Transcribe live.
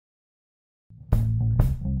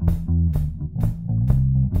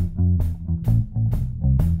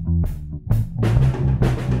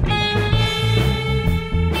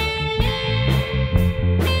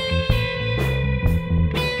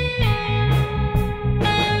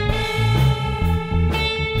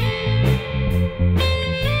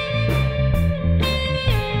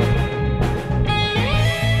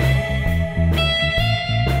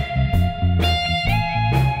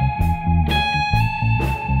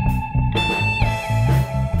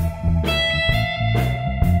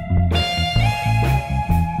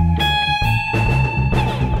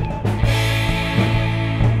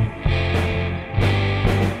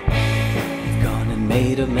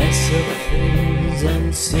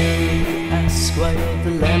your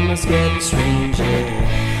dilemma's getting stranger.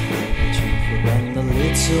 Truthful and a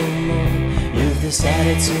little more. You've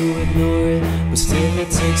decided to ignore it, but still it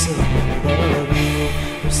takes a lot of you.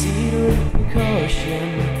 Proceed with precaution.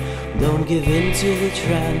 Don't give in to the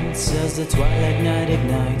trance as the twilight night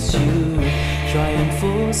ignites you. Try and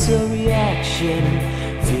force a reaction.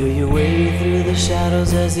 Feel your way through the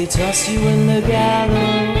shadows as they toss you in the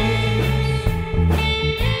gallows.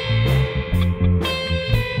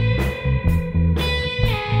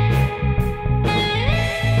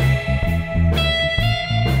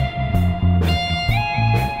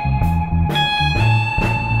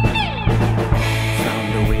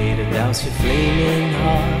 Your flaming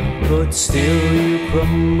heart, but still you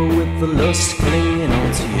crumble with the lust clinging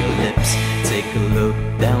onto your lips. Take a look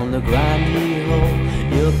down the grimy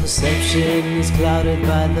hole. Your perception is clouded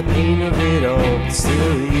by the pain of it all, but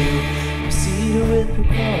still you proceed with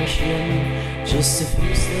precaution. Just a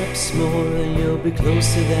few steps more and you'll be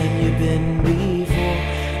closer than you've been before.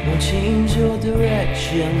 Don't change your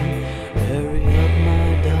direction.